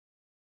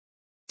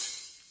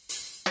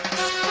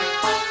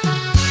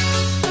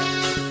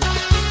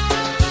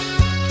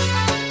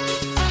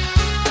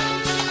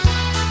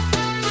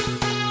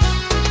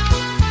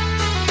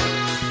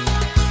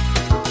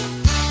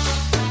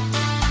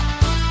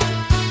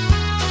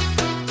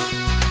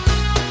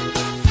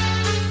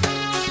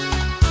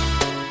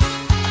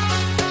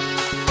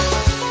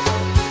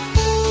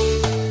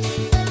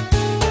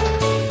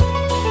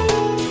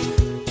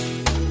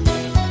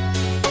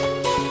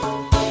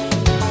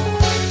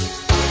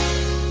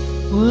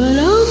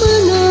Walau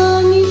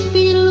menangis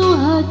pilu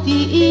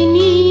hati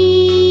ini,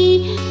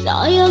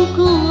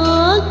 sayangku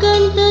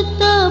akan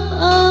tetap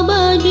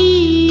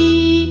abadi.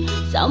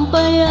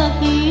 Sampai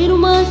akhir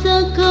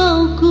masa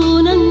kau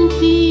ku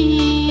nanti,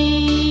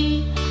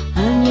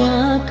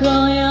 hanya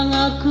kau yang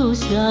aku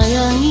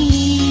sayangi.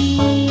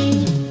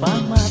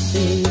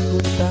 Mati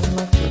bukan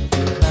maksud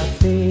di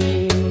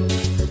hati,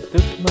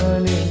 untuk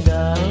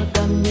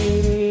meninggalkan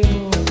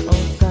dirimu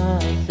oh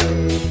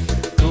kasih.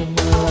 Ku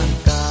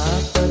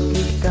melangkah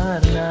pergi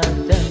karena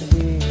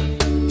janji,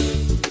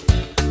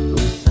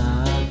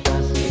 usah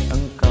kasih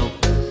engkau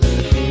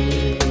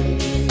bersedih.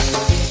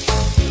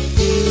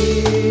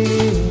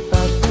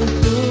 Cintaku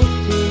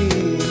suci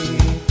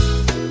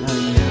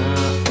hanya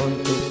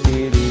untuk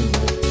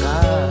dirimu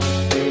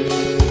kasih.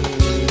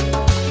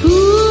 Ku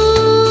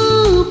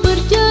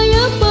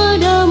percaya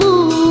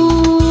padamu,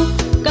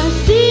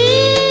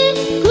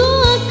 kasihku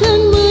akan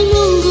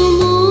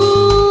menunggumu.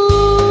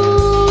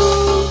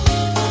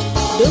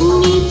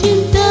 Demi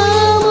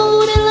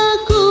cintamu rela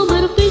ku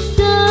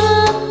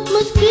berpisah,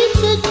 meski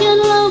sekian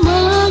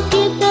lama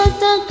kita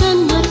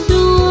takkan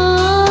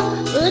bersua.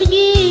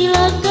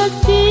 Pergilah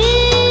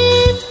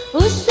kasih,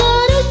 usah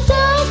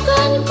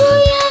risaukan ku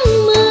yang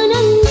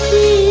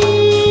menanti.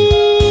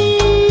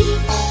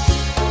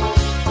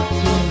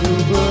 Sungguh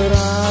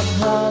berat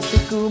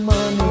hatiku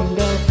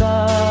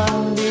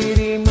meninggalkan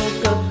dirimu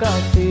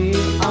kekasih.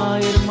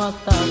 Air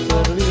mata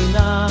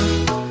berlinang,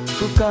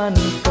 ku kan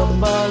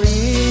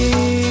kembali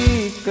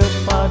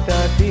kepada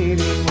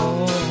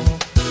dirimu.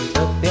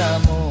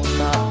 Setiamu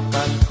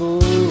takkan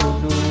ku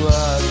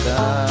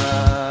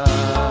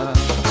duakan.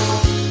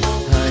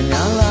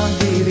 Hanyalah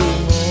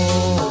dirimu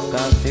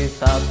kasih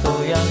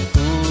satu yang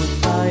ku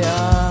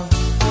sayang,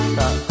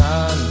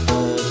 takkan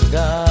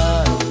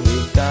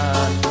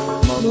tergantikan.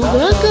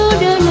 Moga kau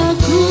dan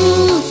aku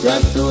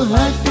satu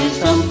hati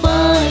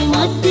sampai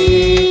mati,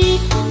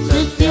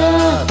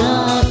 setia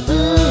tak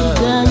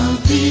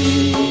terganti.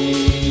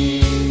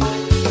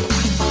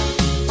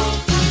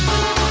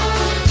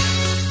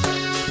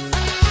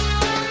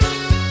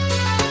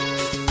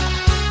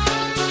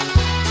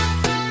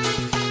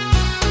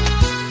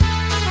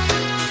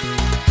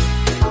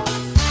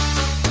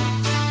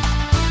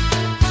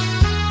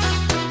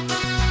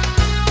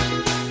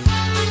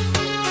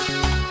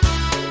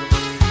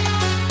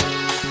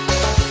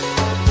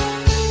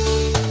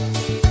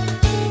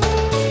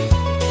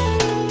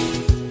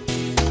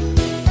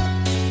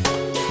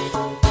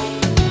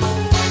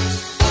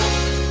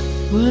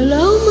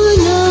 Walau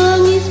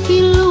menangis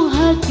pilu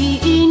hati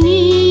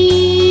ini,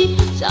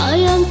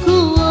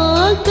 sayangku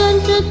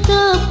akan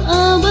tetap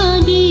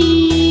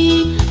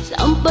abadi.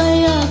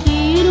 Sampai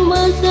akhir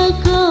masa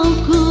kau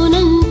ku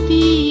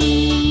nanti,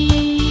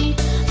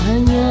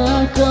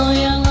 hanya kau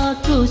yang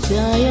aku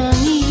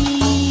sayangi.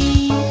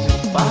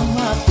 Sumpah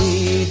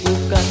mati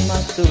bukan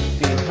maksud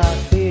di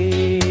hati,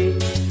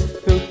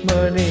 untuk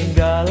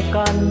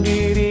meninggalkan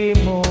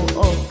dirimu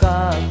oh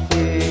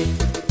kasih.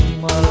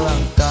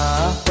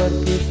 Melangkah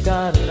pergi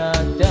karena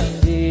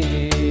janji,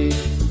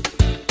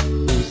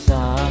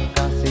 usah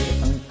kasih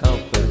engkau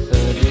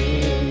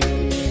bersedih.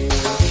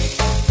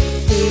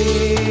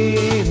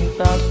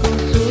 Cintaku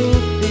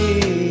suci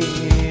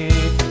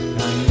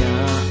hanya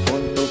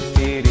untuk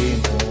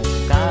dirimu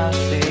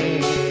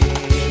kasih.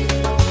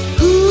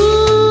 Ku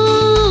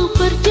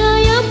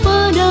percaya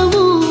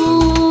padamu,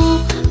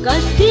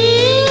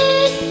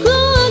 kasihku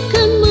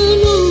akan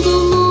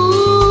menunggumu.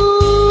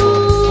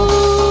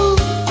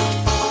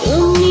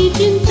 Demi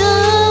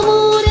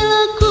cintamu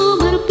rela ku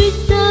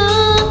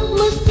berpisah,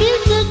 meski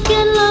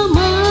sekian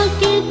lama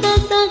kita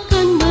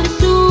takkan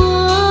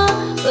bersua.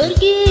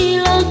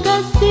 Pergilah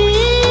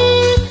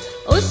kasih,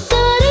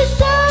 usah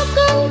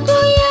risaukan ku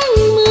yang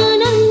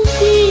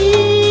menanti.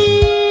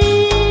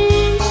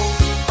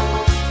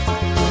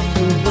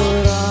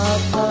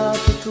 Berat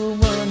hatiku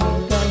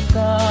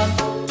meninggalkan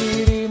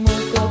dirimu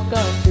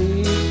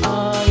kekasih.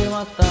 Air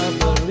mata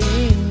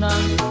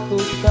berlinang,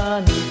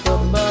 bukan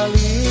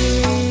kembali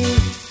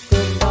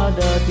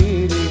kepada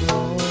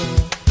dirimu.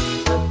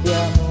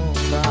 Setiamu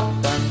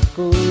takkan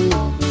ku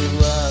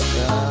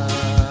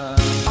duakan.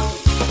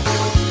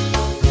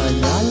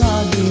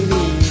 Hanyalah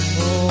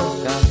dirimu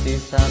kasih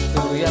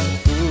satu yang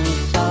ku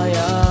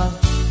sayang,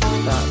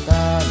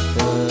 takkan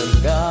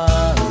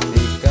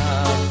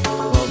tergantikan.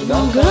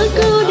 Moga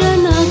kau